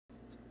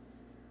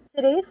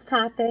Today's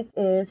topic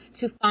is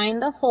to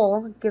find the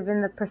whole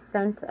given the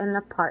percent and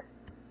the part.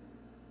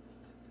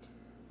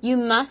 You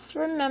must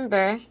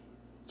remember,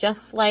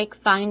 just like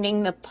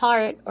finding the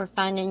part or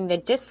finding the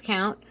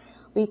discount,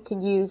 we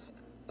could use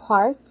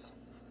part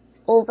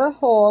over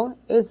whole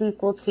is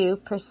equal to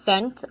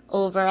percent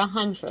over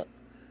 100.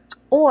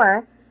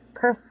 Or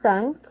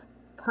percent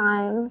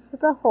times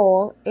the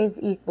whole is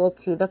equal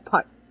to the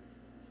part.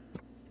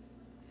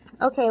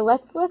 Okay,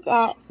 let's look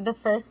at the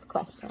first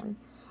question.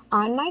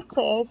 On my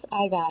quiz,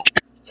 I got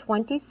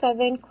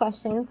 27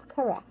 questions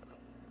correct.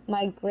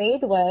 My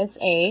grade was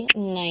a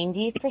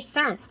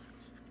 90%.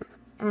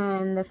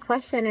 And the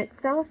question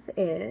itself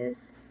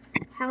is,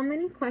 how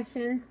many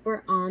questions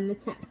were on the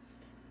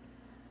test?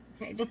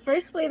 Okay, the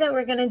first way that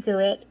we're going to do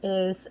it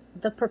is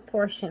the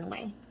proportion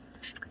way.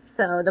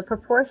 So the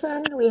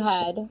proportion, we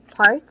had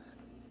parts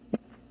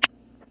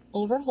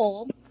over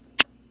whole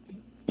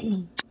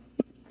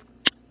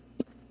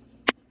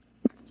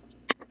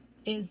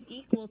is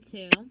equal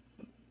to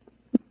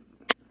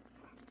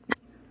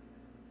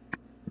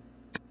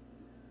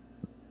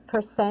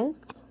percent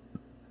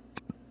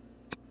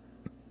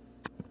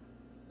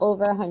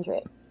over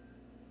 100.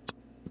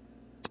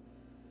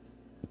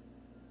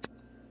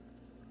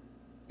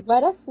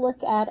 Let us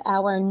look at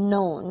our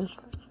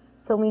knowns.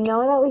 So we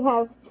know that we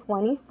have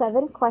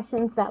 27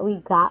 questions that we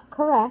got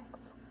correct,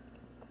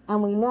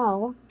 and we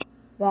know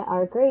that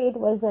our grade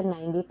was a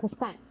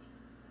 90%.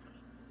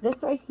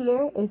 This right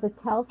here is a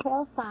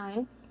telltale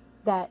sign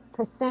that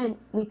percent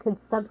we could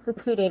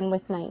substitute in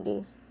with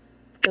 90.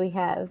 So we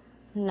have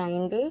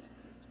 90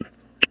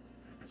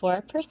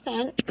 for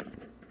percent,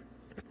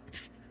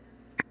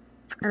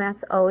 and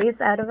that's always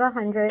out of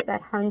 100.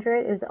 That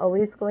 100 is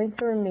always going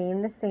to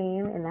remain the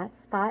same in that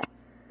spot.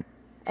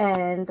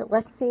 And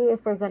let's see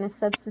if we're going to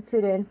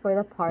substitute in for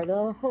the part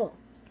of the whole.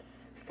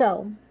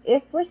 So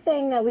if we're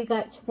saying that we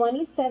got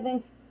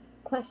 27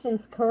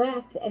 questions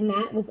correct and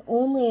that was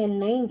only a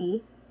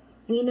 90,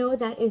 we know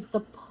that is the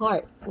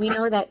part. We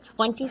know that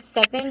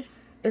 27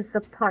 is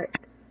the part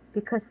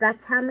because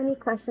that's how many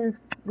questions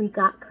we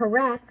got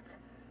correct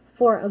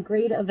for a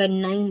grade of a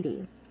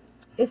 90.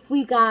 If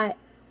we got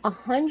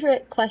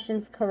 100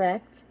 questions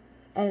correct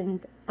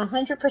and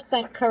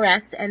 100%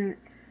 correct and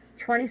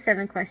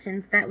 27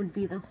 questions, that would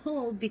be the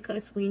whole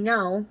because we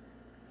know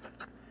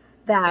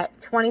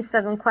that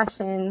 27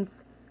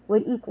 questions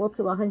would equal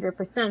to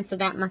 100%, so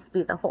that must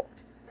be the whole.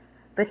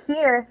 But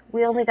here,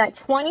 we only got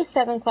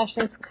 27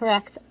 questions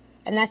correct,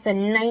 and that's a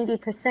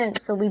 90%,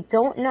 so we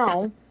don't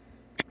know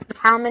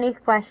how many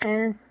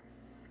questions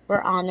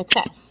were on the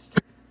test.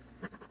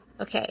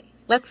 Okay,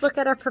 let's look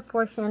at our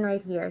proportion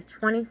right here.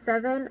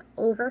 27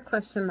 over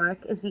question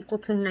mark is equal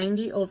to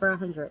 90 over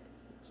 100.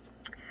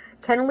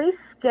 Can we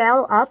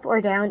scale up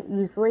or down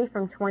easily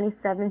from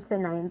 27 to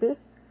 90?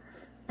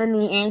 And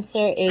the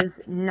answer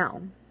is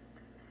no.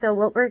 So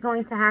what we're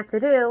going to have to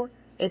do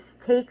is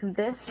take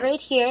this right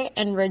here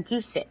and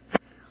reduce it.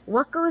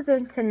 What goes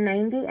into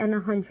 90 and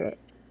 100?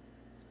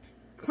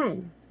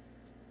 10.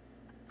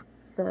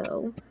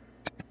 So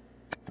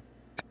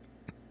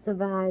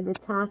divide the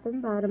top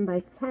and bottom by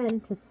 10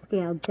 to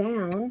scale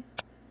down,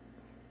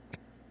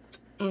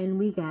 and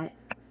we get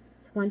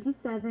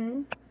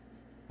 27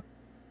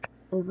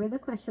 over the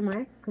question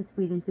mark, because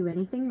we didn't do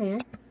anything there,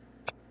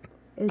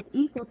 is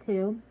equal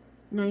to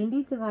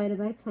 90 divided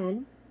by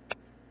 10,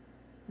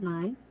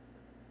 9.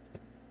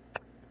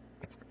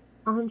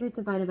 100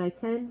 divided by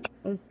 10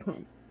 is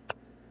 10.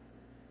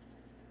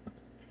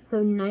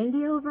 So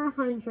 90 over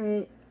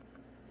 100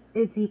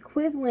 is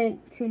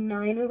equivalent to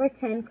 9 over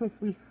 10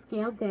 because we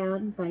scaled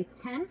down by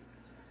 10.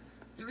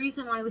 The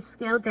reason why we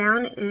scaled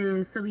down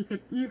is so we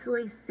could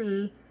easily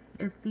see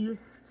if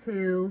these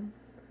two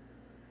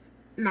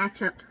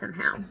match up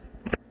somehow.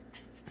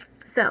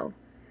 So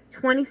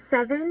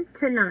 27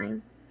 to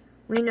 9,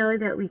 we know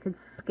that we could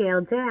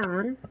scale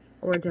down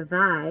or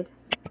divide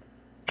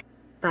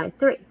by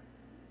 3.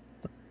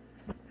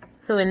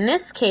 So in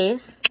this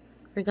case,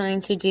 we're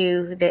going to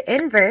do the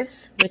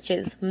inverse, which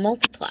is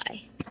multiply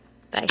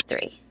by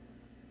 3,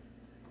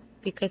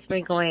 because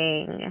we're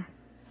going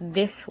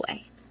this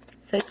way.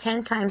 So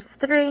 10 times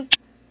 3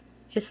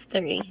 is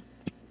 30.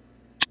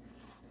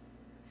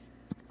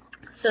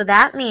 So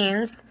that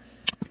means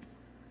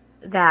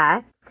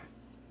that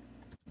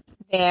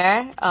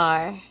there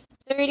are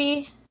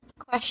 30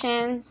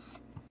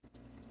 questions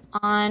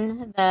on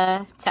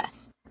the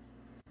test.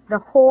 The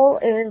whole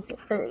is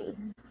 30.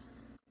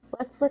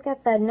 Let's look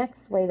at the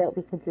next way that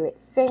we could do it.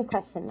 Same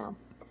question though.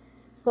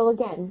 So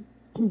again,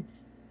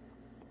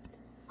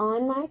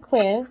 on my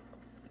quiz,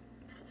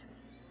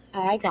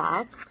 I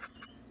got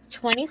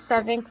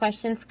 27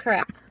 questions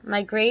correct.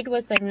 My grade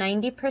was a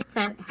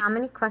 90%. How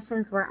many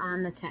questions were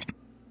on the test?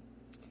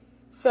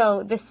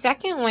 So the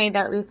second way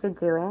that we could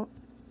do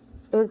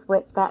it is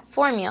with that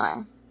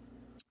formula.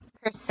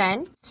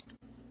 Percent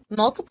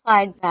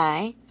multiplied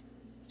by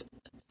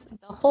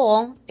the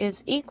whole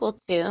is equal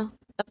to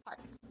the part.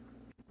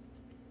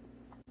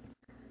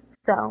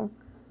 So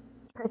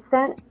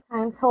percent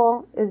times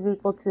whole is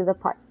equal to the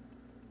part.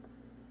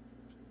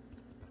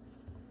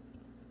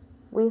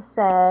 we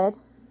said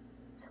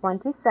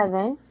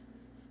 27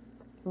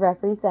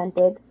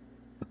 represented,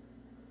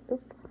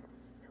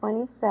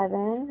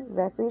 27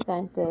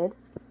 represented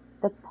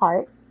the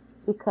part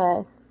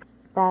because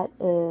that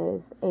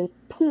is a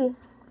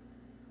piece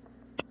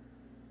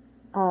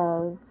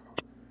of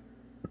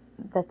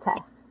the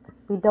test.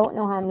 We don't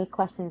know how many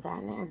questions are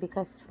in there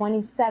because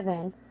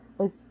 27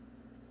 was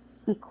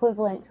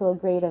equivalent to a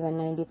grade of a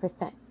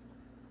 90%.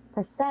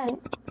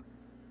 Percent,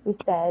 we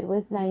said,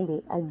 was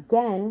 90.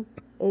 Again,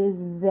 it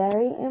is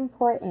very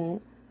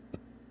important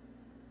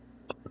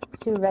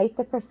to write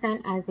the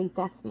percent as a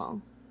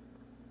decimal.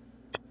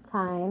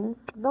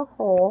 Times the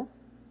whole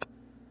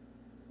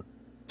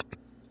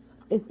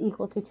is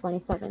equal to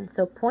 27.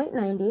 So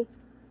 0.90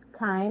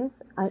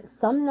 times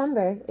some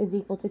number is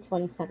equal to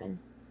 27.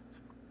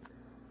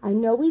 I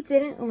know we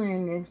didn't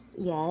learn this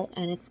yet,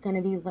 and it's going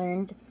to be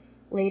learned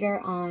later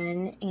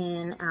on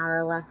in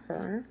our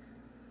lesson.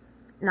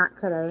 Not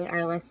today,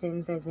 our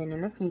lessons as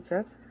in the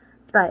future.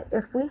 But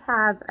if we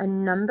have a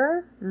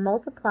number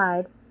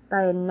multiplied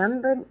by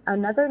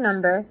another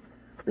number,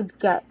 we'd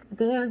get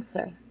the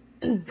answer.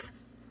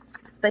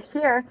 But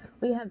here,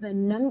 we have a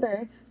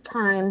number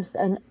times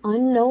an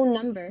unknown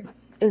number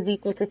is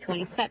equal to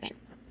 27.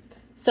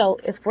 So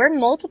if we're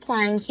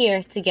multiplying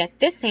here to get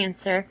this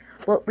answer,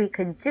 what we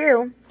could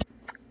do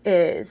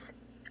is,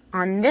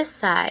 on this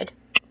side,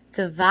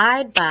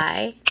 divide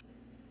by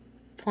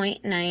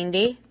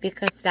 0.90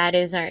 because that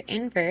is our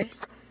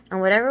inverse. And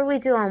whatever we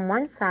do on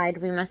one side,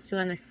 we must do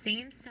on the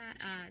same side,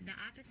 the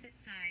opposite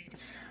side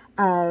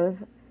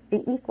of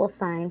the equal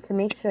sign to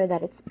make sure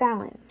that it's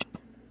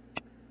balanced.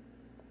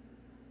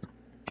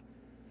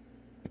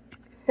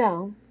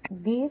 So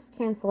these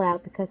cancel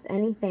out because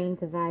anything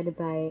divided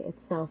by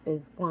itself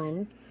is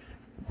 1.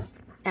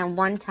 And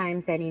 1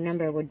 times any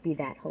number would be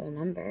that whole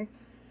number.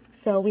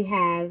 So we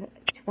have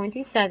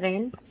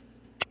 27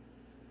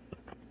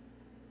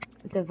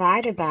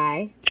 divided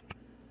by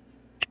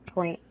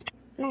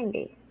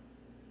 0.90.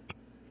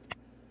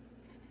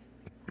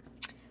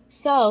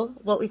 So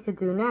what we could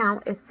do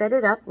now is set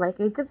it up like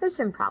a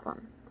division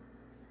problem.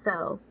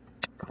 So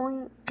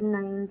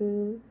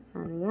 0.90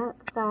 on the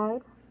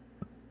outside,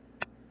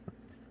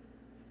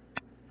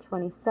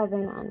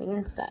 27 on the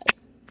inside.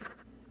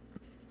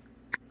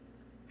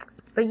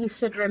 But you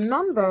should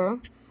remember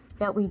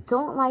that we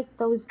don't like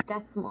those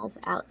decimals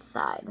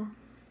outside.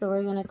 So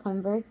we're going to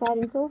convert that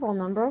into a whole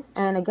number.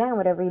 And again,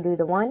 whatever you do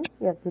to one,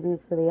 you have to do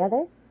to the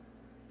other.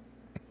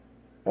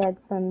 Add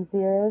some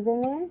zeros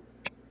in there.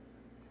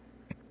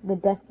 The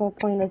decimal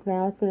point is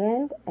now at the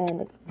end,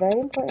 and it's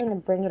very important to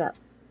bring it up.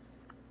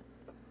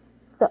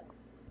 So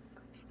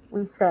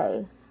we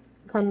say,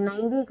 can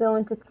 90 go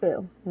into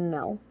 2?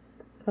 No.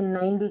 Can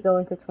 90 go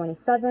into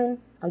 27?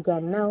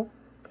 Again, no.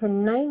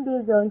 Can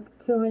 90 go into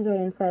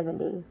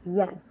 270?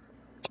 Yes.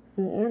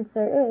 The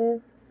answer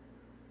is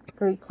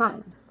 3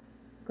 times.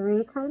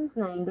 3 times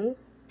 90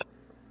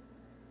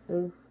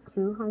 is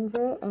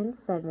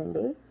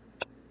 270.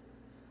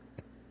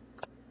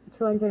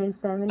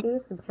 270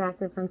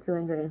 subtracted from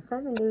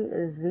 270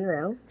 is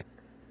 0.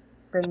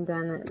 Bring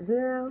down that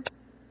 0.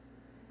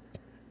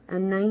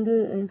 And 90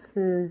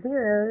 into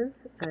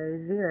zeros are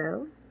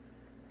 0.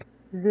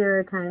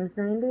 0 times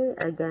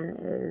 90, again,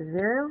 is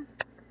 0.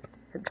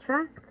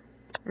 Subtract,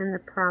 and the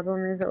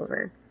problem is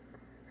over.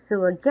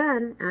 So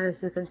again,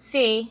 as you can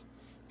see,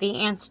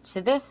 the answer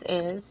to this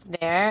is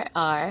there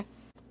are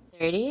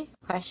 30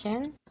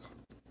 questions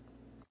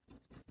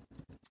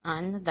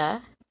on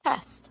the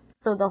test.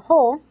 So the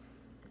whole,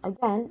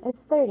 again,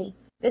 is 30.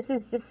 This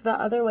is just the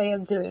other way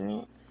of doing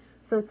it.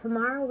 So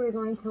tomorrow we're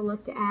going to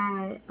look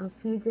at a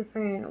few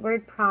different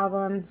word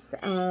problems,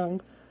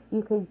 and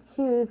you could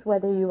choose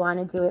whether you want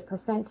to do it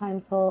percent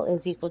times whole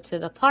is equal to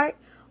the part,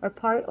 or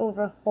part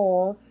over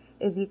whole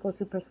is equal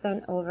to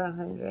percent over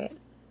 100.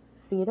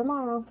 See you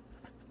tomorrow.